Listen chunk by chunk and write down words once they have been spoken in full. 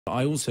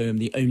I also am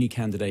the only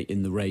candidate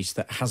in the race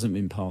that hasn't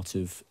been part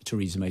of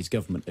Theresa May's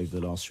government over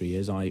the last 3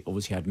 years. I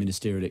obviously had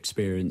ministerial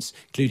experience,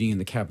 including in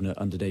the cabinet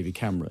under David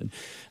Cameron.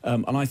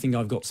 And I think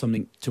I've got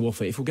something to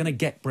offer. If we're going to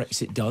get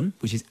Brexit done,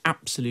 which is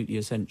absolutely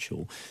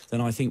essential,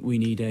 then I think we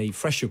need a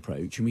fresh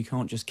approach, and we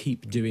can't just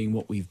keep doing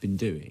what we've been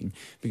doing,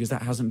 because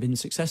that hasn't been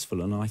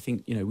successful. And I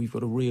think, we've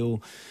got a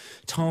real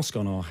task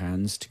on our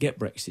hands to get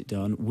Brexit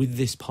done with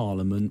this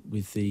Parliament,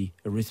 with the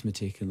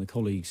arithmetic and the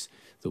colleagues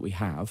that we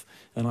have.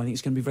 And I think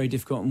it's going to be very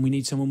difficult, and we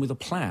need someone with a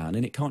plan,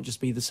 and it can't just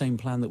be the same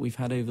plan that we've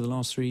had over the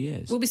last 3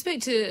 years. Well, we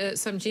spoke to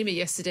Sam Gyimah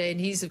yesterday, and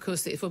he's, of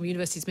course, the former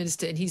Universities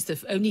Minister, and he's the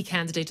only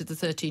candidate of the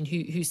 13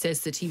 who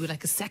says that he would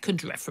like a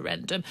second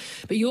referendum.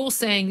 But you're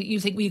saying that you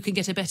think you can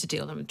get a better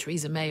deal. I mean,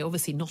 Theresa May,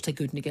 obviously not a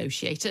good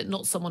negotiator,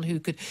 not someone who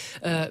could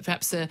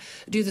perhaps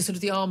do the sort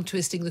of the arm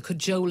twisting, the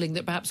cajoling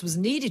that perhaps was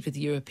needed with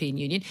the European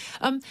Union.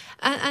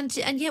 And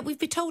yet we've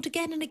been told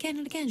again and again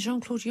and again,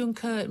 Jean-Claude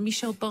Juncker,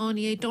 Michel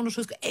Barnier, Donald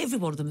Tusk, every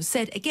one of them have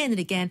said again and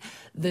again,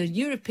 the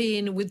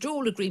European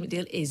withdrawal agreement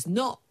deal is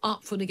not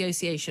up for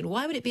negotiation.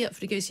 Why would it be up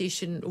for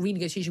negotiation or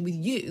renegotiation with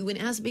you when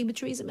it hasn't been with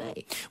Theresa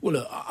May? Well,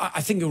 look,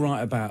 I think you're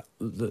right about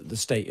the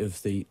state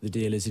of the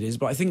deal as it is,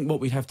 but I think what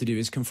we'd have to do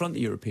is confront the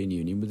European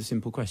Union with a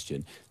simple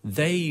question.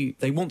 They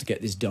want to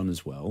get this done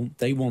as well.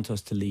 They want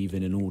us to leave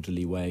in an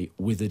orderly way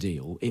with a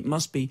deal. It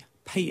must be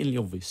patently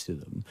obvious to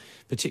them,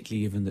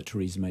 particularly given that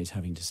Theresa May is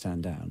having to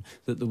stand down,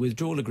 that the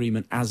withdrawal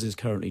agreement, as is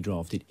currently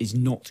drafted, is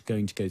not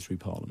going to go through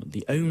Parliament.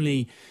 The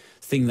only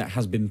thing that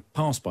has been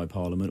passed by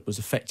Parliament was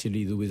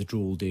effectively the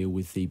withdrawal deal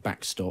with the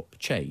backstop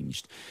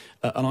changed.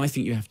 And I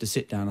think you have to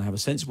sit down and have a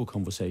sensible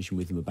conversation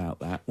with them about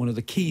that. One of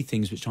the key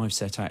things which I've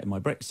set out in my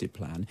Brexit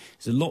plan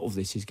is a lot of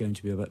this is going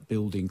to be about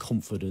building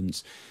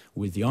confidence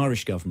with the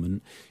Irish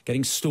government,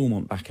 getting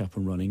Stormont back up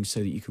and running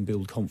so that you can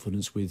build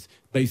confidence with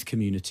both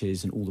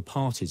communities and all the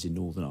parties in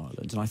Northern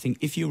Ireland. And I think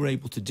if you were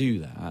able to do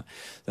that,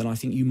 then I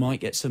think you might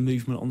get some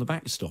movement on the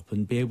backstop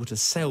and be able to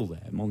sell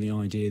them on the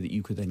idea that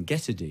you could then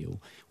get a deal,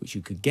 which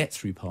you could get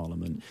through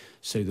Parliament,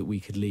 so that we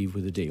could leave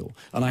with a deal.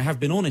 And I have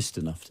been honest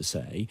enough to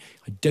say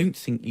I don't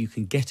think you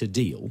can get a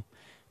deal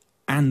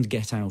and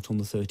get out on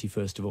the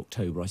 31st of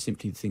October. I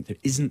simply think there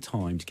isn't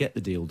time to get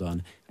the deal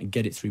done and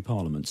get it through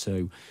Parliament.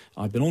 So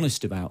I've been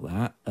honest about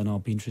that, and I'll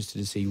be interested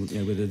to see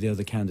whether the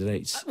other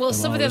candidates Well,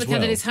 some of the other well.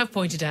 candidates have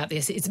pointed out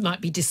this. It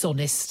might be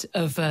dishonest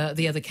of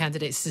the other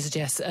candidates to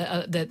suggest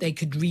that they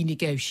could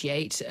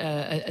renegotiate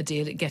a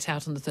deal and get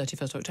out on the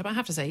 31st of October. I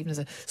have to say, even as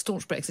a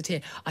staunch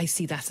Brexiteer, I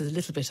see that as a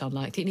little bit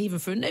unlikely. And even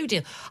for a no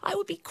deal, I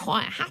would be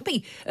quite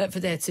happy for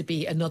there to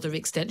be another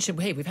extension.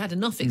 Hey, we've had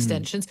enough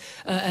extensions.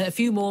 A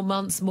few more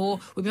months more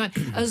would be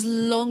fine, as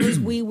long as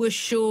we were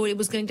sure it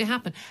was going to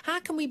happen.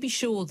 How can we be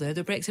sure, though,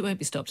 that Brexit won't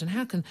be stopped? And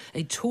how can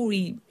a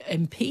Tory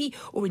MP,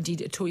 or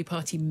indeed a Tory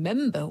party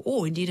member,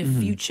 or indeed a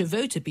future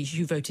voter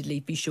who voted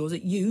Leave, be sure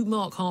that you,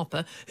 Mark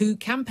Harper, who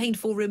campaigned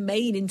for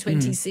Remain in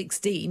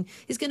 2016,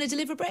 is going to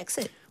deliver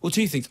Brexit? Well,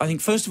 two things. I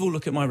think, first of all,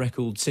 look at my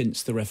record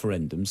since the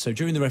referendum. So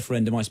during the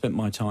referendum, I spent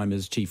my time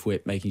as Chief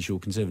Whip making sure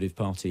Conservative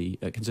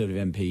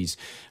MPs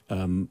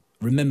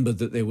remembered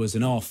that there was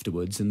an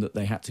afterwards and that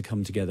they had to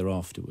come together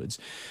afterwards.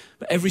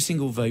 But every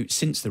single vote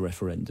since the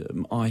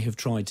referendum, I have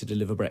tried to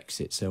deliver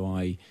Brexit. So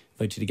I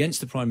voted against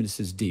the Prime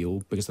Minister's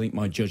deal because I think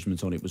my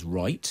judgment on it was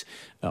right.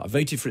 I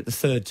voted for it the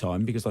third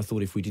time because I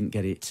thought if we didn't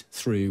get it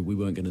through, we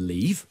weren't going to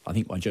leave. I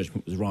think my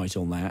judgment was right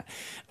on that.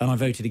 And I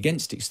voted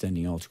against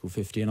extending Article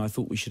 50, and I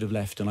thought we should have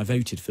left, and I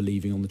voted for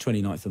leaving on the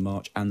 29th of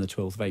March and the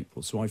 12th of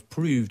April. So I've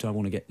proved I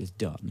want to get this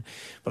done.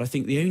 But I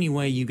think the only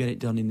way you get it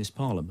done in this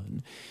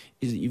Parliament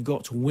is that you've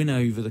got to win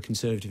over the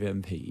Conservative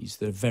MPs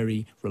that are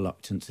very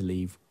reluctant to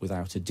leave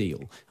without a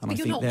deal. And But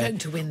you're not going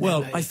to win them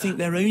Well, over. I think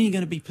they're only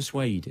going to be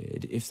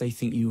persuaded if they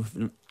think you have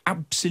done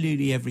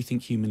absolutely everything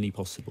humanly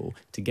possible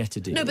to get a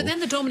deal. No, but then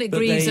the Dominic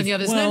Grieves and the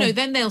others,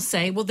 then they'll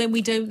say, well, then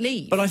we don't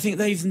leave. But I think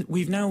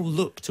we've now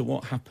looked at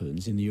what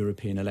happens in the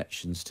European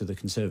elections to the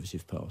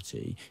Conservative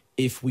Party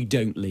if we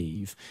don't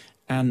leave.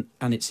 And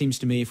it seems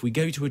to me if we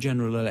go to a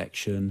general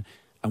election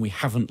and we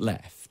haven't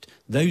left,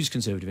 those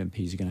Conservative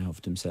MPs are going to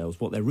have themselves.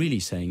 What they're really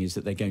saying is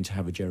that they're going to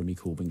have a Jeremy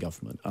Corbyn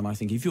government. And I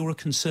think if you're a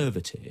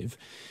Conservative,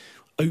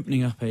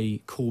 opening up a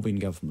Corbyn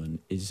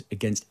government is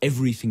against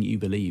everything you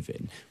believe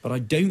in. But I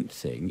don't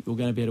think you're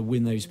going to be able to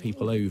win those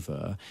people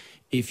over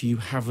if you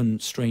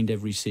haven't strained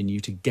every sinew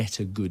to get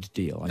a good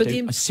deal. I simply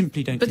don't think they're going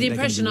to be won over. But the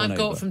impression I've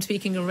got from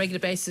speaking on a regular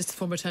basis to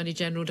former Attorney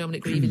General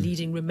Dominic Grieve,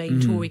 leading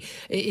Remain Tory,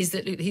 is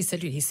that he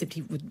said he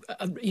simply would,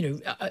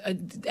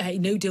 a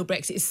no-deal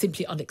Brexit is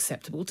simply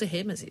unacceptable to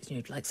him, as it's,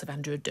 likes of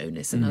Andrew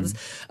Adonis and others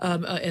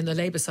in the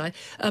Labour side,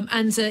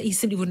 and he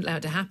simply wouldn't allow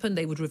it to happen.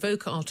 They would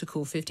revoke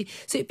Article 50.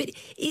 So, but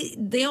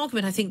the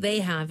argument I think they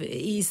have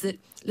is that,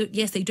 look,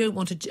 yes, they don't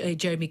want a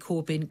Jeremy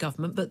Corbyn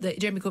government, but the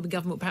Jeremy Corbyn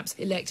government perhaps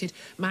elected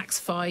max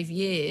 5 years.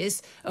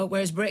 years,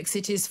 whereas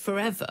Brexit is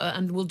forever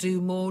and will do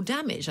more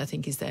damage, I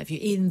think is their view,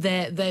 in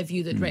their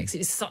view that Brexit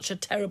is such a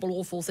terrible,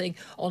 awful thing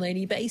on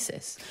any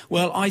basis.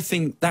 Well, I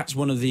think that's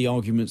one of the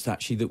arguments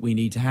actually that we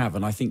need to have,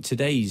 and I think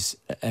today's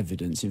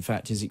evidence, in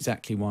fact, is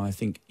exactly why I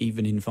think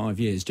even in 5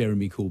 years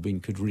Jeremy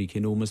Corbyn could wreak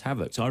enormous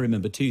havoc. So I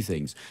remember two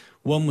things.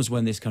 One was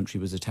when this country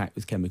was attacked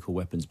with chemical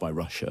weapons by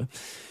Russia,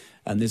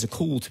 and there's a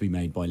call to be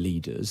made by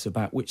leaders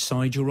about which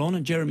side you're on.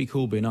 And Jeremy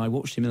Corbyn, I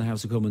watched him in the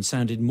House of Commons,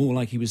 sounded more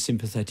like he was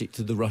sympathetic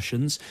to the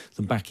Russians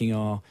than backing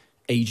our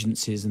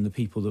agencies and the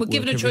people that work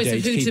every day to keep us safe. Given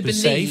a choice of who to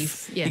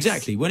believe. Yes.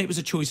 Exactly. When it was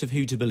a choice of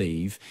who to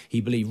believe,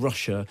 he believed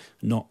Russia,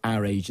 not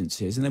our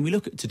agencies. And then we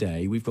look at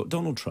today, we've got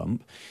Donald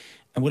Trump,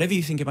 and whatever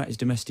you think about his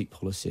domestic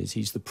policies,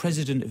 he's the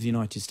President of the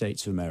United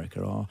States of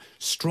America, our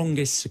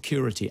strongest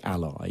security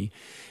ally.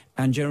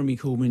 And Jeremy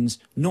Corbyn's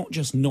not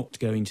just not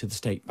going to the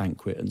state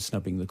banquet and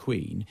snubbing the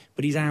Queen,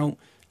 but he's out,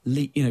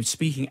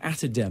 speaking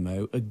at a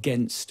demo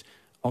against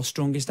our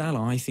strongest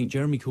ally. I think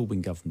Jeremy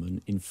Corbyn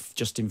government,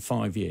 just in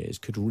 5 years,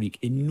 could wreak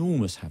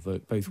enormous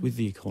havoc, both with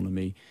the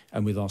economy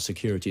and with our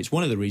security. It's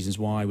one of the reasons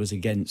why I was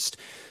against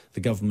the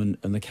government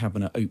and the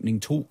cabinet opening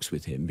talks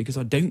with him, because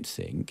I don't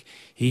think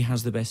he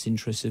has the best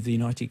interests of the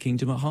United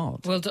Kingdom at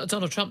heart. Well,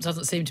 Donald Trump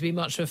doesn't seem to be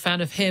much of a fan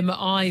of him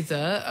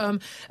either.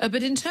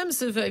 But in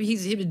terms of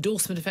his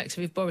endorsement,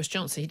 effectively, of Boris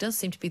Johnson, he does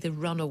seem to be the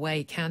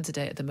runaway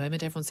candidate at the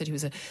moment. Everyone said he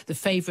was the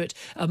favourite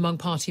among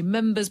party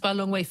members, by a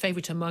long way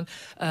favourite among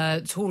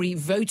Tory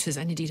voters,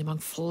 and indeed among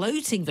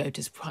floating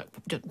voters,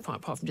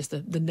 apart from just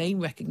the name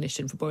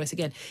recognition for Boris.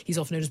 Again, he's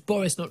often known as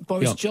Boris, not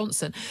Boris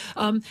Johnson.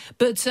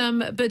 But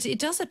it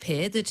does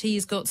appear that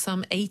he's got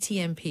some 80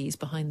 MPs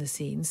behind the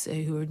scenes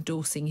who are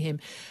endorsing him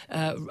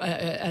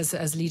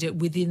as leader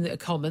within the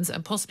Commons,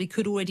 and possibly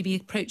could already be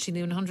approaching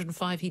the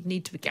 105 he'd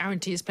need to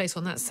guarantee his place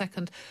on that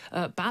second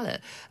ballot.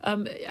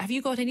 Have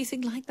you got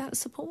anything like that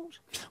support?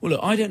 Well,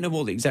 look, I don't know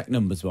what the exact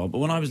numbers are, but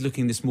when I was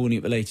looking this morning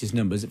at the latest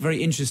numbers, a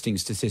very interesting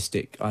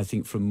statistic, I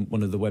think, from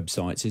one of the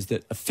websites is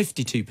that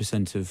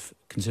 52% of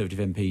Conservative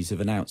MPs have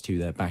announced who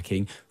they're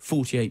backing,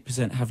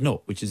 48% have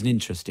not, which is an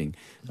interesting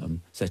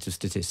set of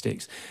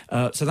statistics.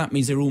 So that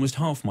means almost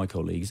half my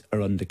colleagues are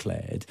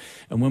undeclared.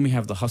 And when we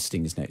have the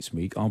hustings next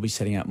week, I'll be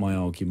setting out my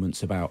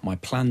arguments about my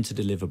plan to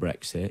deliver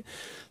Brexit,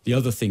 the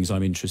other things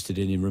I'm interested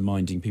in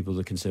reminding people of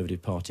the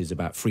Conservative Party is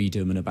about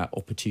freedom and about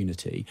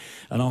opportunity.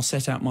 And I'll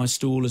set out my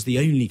stall as the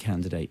only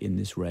candidate in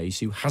this race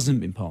who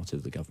hasn't been part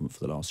of the government for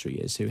the last 3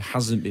 years, who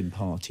hasn't been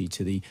party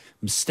to the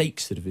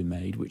mistakes that have been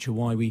made, which are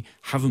why we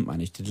haven't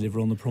managed to deliver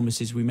on the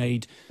promises we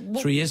made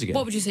 3 years ago.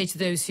 What would you say to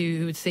those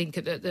who would think,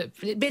 that a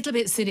little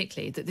bit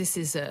cynically, that this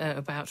is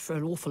about, for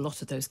an awful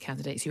lot of those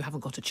candidates who haven't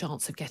got a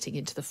chance of getting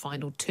into the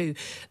final two,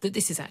 that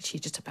this is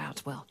actually just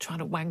about, well, trying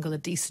to wangle a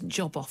decent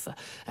job offer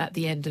at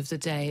the end of the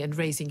day and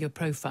raising your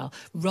profile,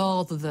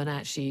 rather than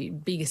actually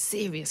being a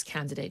serious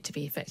candidate to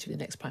be effectively the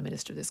next Prime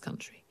Minister of this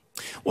country?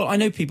 Well, I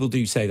know people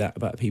do say that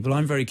about people.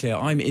 I'm very clear.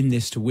 I'm in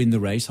this to win the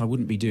race. I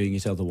wouldn't be doing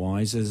it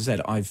otherwise. As I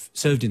said, I've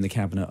served in the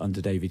cabinet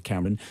under David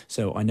Cameron,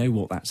 so I know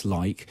what that's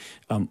like.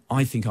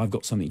 I think I've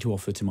got something to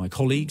offer to my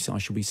colleagues. I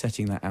shall be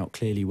setting that out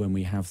clearly when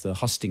we have the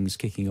hustings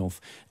kicking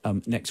off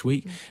next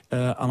week,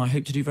 and I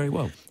hope to do very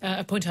well.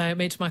 A point I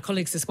made to my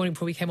colleagues this morning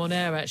before we came on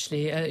air,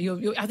 actually,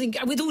 you're, I think,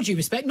 with all due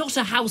respect, not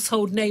a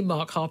household name,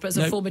 Mark Harper, as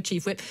a former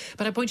Chief Whip,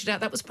 but I pointed out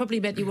that was probably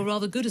meant you were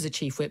rather good as a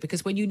Chief Whip,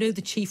 because when you know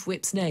the Chief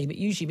Whip's name, it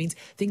usually means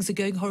things are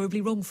going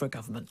horribly wrong for a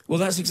government. Well,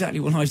 that's exactly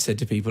what I've said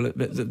to people.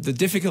 The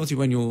difficulty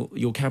when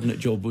your cabinet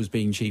job was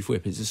being Chief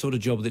Whip is the sort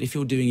of job that if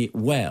you're doing it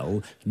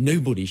well,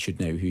 nobody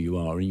should know who you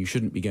are, and you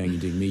shouldn't be going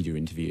and doing media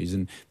interviews,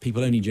 and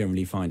people only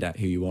generally find out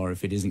who you are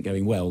if it isn't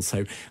going well.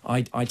 So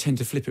I tend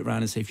to flip it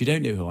around and say, if you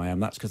don't know who I am,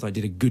 that's because I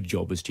did a good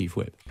job as Chief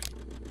Whip.